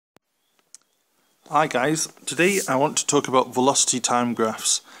Hi guys, today I want to talk about velocity time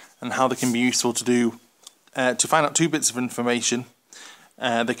graphs and how they can be useful to do to find out two bits of information.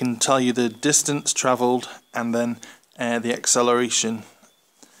 They can tell you the distance travelled and then the acceleration.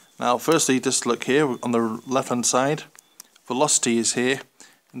 Now firstly, just look here on the left hand side, velocity is here.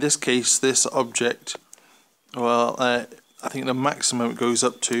 In this case this object, well I think the maximum it goes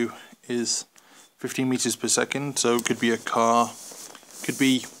up to is 15 meters per second, so it could be a car, could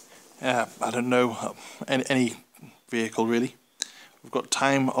be I don't know, any vehicle really. We've got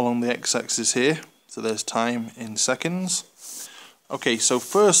time along the x-axis here, so there's time in seconds. Okay, so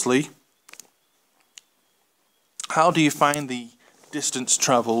firstly, how do you find the distance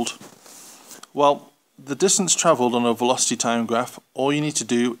travelled? Well, the distance travelled on a velocity time graph, all you need to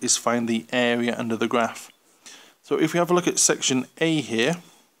do is find the area under the graph. So if we have a look at section A here,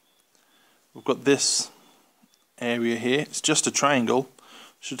 we've got this area here, it's just a triangle.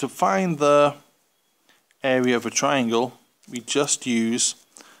 So to find the area of a triangle, we just use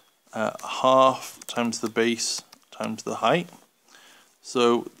half times the base times the height.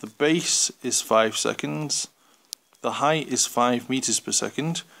 So the base is 5 seconds, the height is 5 meters per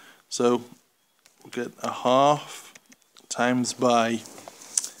second. So we'll get a half times by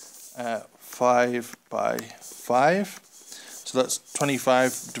 5 by 5. So that's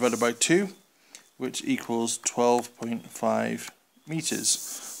 25 divided by 2, which equals 12.5 meters.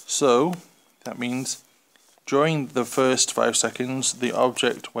 So that means during the first 5 seconds the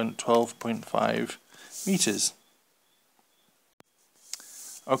object went 12.5 meters.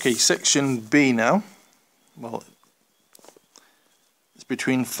 Okay, section B now. Well, it's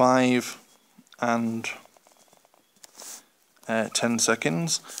between 5 and 10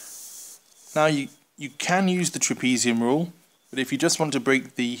 seconds. Now you can use the trapezium rule, but if you just want to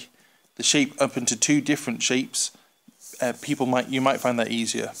break the shape up into two different shapes, you might find that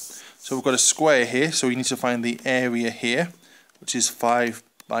easier. So we've got a square here, so we need to find the area here, which is 5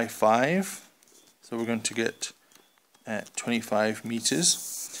 by 5. So we're going to get 25 meters.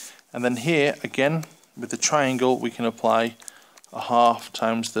 And then here again with the triangle we can apply a half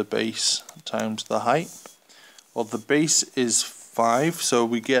times the base times the height. Well, the base is 5, so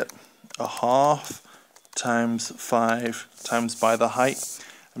we get a half times 5 times by the height.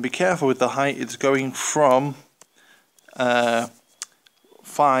 And be careful with the height, it's going from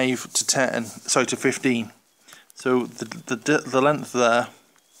 5 to 10, sorry, to 15. So the length there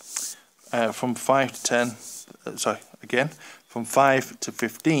from 5 to 10, from 5 to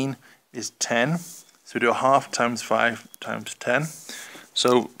 15 is 10. So we do a half times 5 times 10.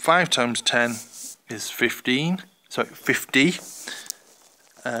 So 5 times 10 is 50.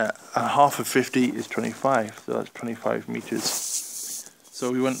 And half of 50 is 25, so that's 25 meters. So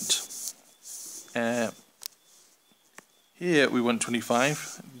we went here we went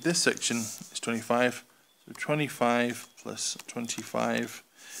 25, this section is 25, so 25 plus 25,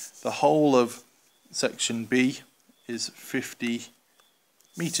 the whole of section B is 50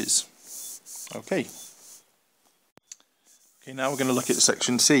 meters. Okay, now we're going to look at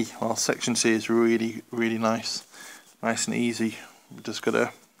section C. Well, section C is really nice and easy. We've just got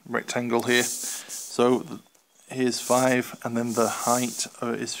a rectangle here, so here's 5 and then the height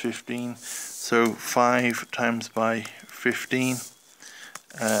is 15, so 5 times by 15,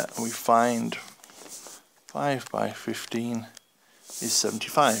 we find 5 by 15 is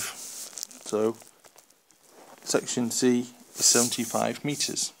 75. So section C is 75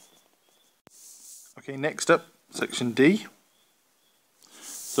 meters. Okay, next up, section D.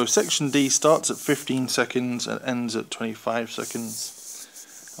 So section D starts at 15 seconds and ends at 25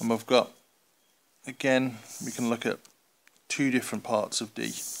 seconds. And we've got, again, we can look at two different parts of D.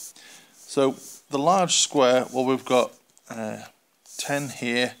 So the large square, well, we've got 10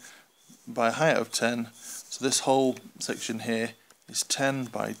 here by a height of 10. So this whole section here is 10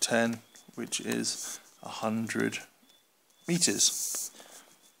 by 10, which is 100 meters.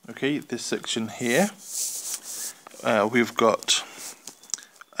 Okay, this section here, we've got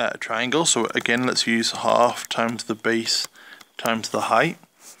a triangle, so again let's use half times the base times the height.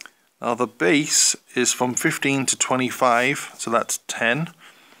 Now the base is from 15 to 25, so that's 10,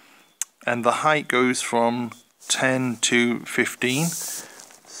 and the height goes from 10 to 15,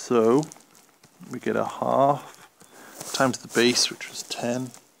 so we get a half times the base, which was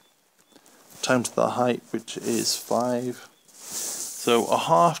 10, times the height, which is 5. So a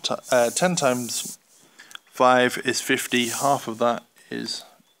half, 10 times 5 is 50, half of that is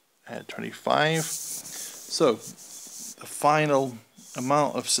 25. So the final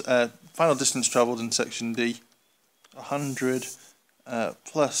amount of final distance travelled in section D, 100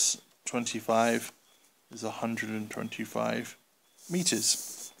 plus 25 is 125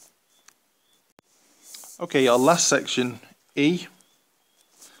 meters. Okay, our last section, E.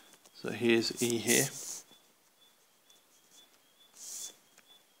 So here's E here.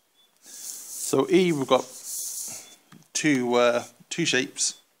 So E, we've got two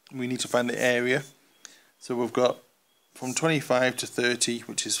shapes. We need to find the area. So we've got from 25 to 30,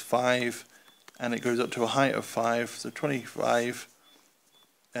 which is 5, and it goes up to a height of 5, so 25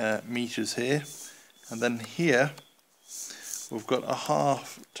 meters here. And then here we've got a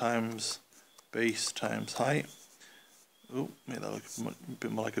half times base times height. Oh, make that look a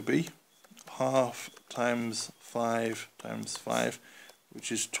bit more like a B. Half times 5 times 5,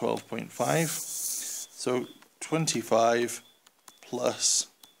 which is 12.5. So 25 plus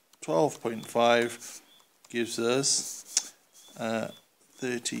 12.5 gives us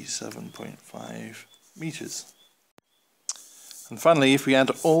 37.5 meters. And finally, if we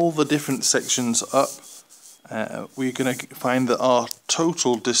add all the different sections up, we're going to find that our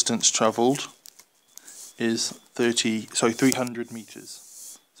total distance travelled is 300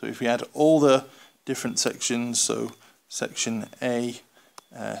 meters. So if we add all the different sections, so section A,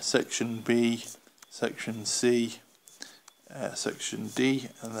 section B, section C, section D,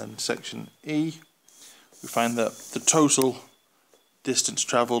 and then section E, we find that the total distance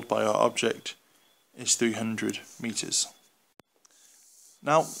travelled by our object is 300 meters.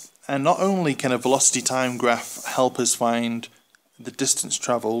 Now, and not only can a velocity time graph help us find the distance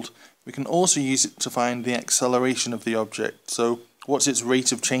travelled, we can also use it to find the acceleration of the object. So what's its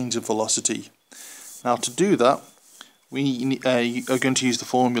rate of change of velocity? Now, to do that, we are going to use the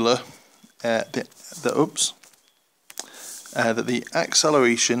formula that the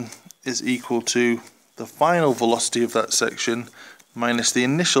acceleration is equal to the final velocity of that section minus the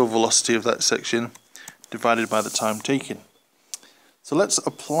initial velocity of that section divided by the time taken. So let's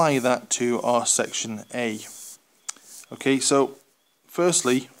apply that to our section A. Okay, so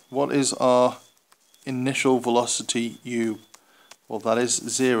firstly, what is our initial velocity u? Well, that is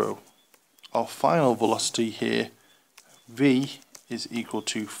 0. Our final velocity here, v, is equal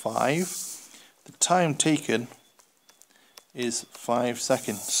to 5. The time taken is 5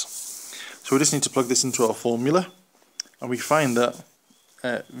 seconds. So we just need to plug this into our formula, and we find that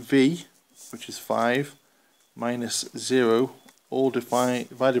v, which is 5, minus 0, all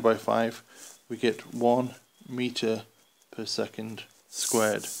divided by 5, we get 1 meter per second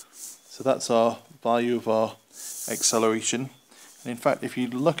squared. So that's our value of our acceleration. And in fact, if you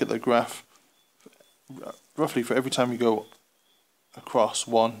look at the graph, roughly for every time you go across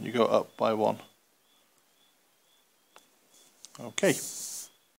 1, you go up by 1. Okay.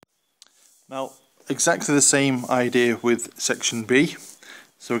 Now, exactly the same idea with section B.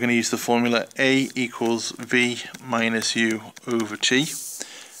 So we're going to use the formula A equals V minus U over T.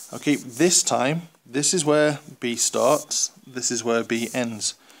 Okay, this time, this is where B starts, this is where B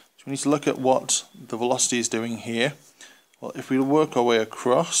ends. So we need to look at what the velocity is doing here. Well, if we work our way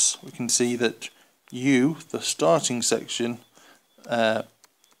across, we can see that U, the starting section of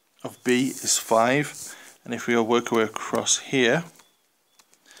B, is 5. And if we work our way across here,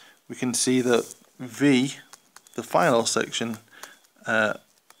 we can see that V, the final section, the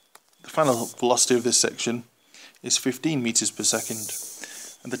final velocity of this section is 15 meters per second.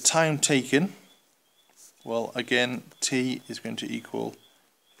 And the time taken, well, again, t is going to equal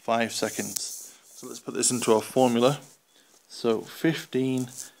 5 seconds. So let's put this into our formula. So 15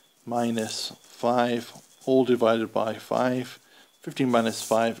 minus 5 all divided by 5. 15 minus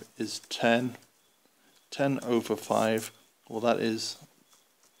 5 is 10. 10 over 5, well, that is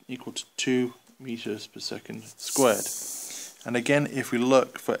equal to 2 meters per second squared. And again, if we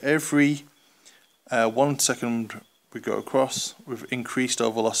look, for every 1 second we go across, we've increased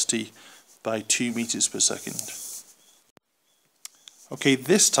our velocity by 2 meters per second. Okay,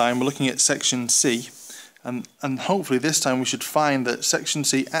 this time we're looking at section C, and hopefully this time we should find that section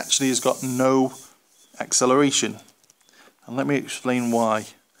C actually has got no acceleration. And let me explain why.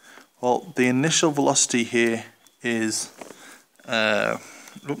 Well, the initial velocity here is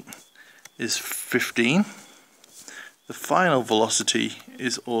 15. The final velocity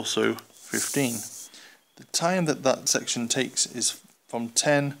is also 15. The time that that section takes is from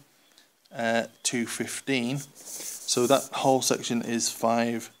 10 to 15. So that whole section is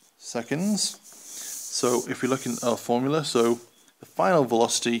 5 seconds. So if we look in our formula, so the final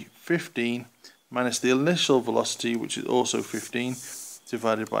velocity 15 minus the initial velocity, which is also 15,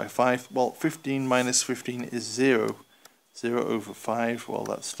 divided by 5. Well, 15 minus 15 is 0. 0 over 5, well,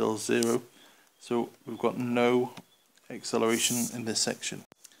 that's still 0. So we've got no acceleration in this section.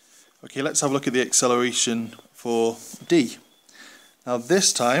 Okay, let's have a look at the acceleration for D. Now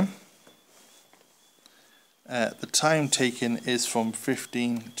this time, the time taken is from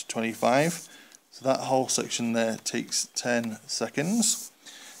 15 to 25. So that whole section there takes 10 seconds.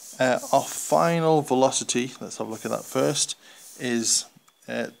 Our final velocity, let's have a look at that first, is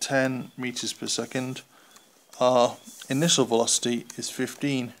 10 meters per second. Our initial velocity is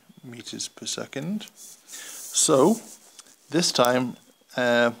 15 meters per second. So this time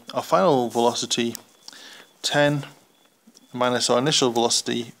our final velocity 10 minus our initial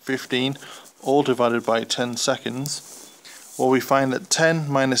velocity 15, all divided by 10 seconds. Well, we find that 10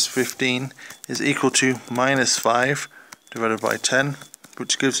 minus 15 is equal to minus 5 divided by 10,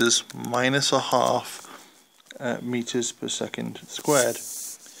 which gives us minus a half meters per second squared.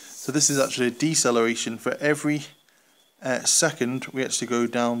 So this is actually a deceleration. For every second we actually go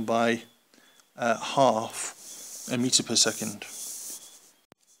down by half a meter per second.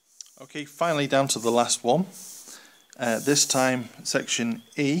 Okay, finally down to the last one. This time section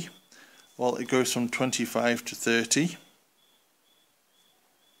E, well, it goes from 25 to 30.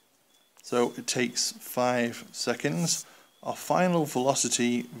 So it takes 5 seconds. Our final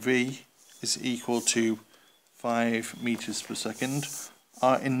velocity V is equal to 5 meters per second.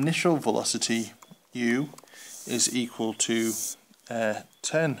 Our initial velocity U is equal to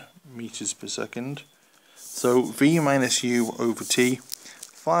 10 meters per second. So V minus U over T,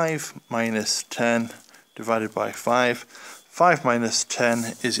 5 minus 10 divided by 5. 5 minus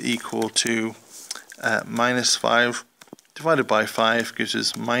 10 is equal to minus 5 divided by 5 gives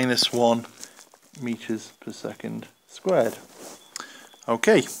us minus 1 meters per second squared.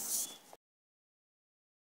 Okay.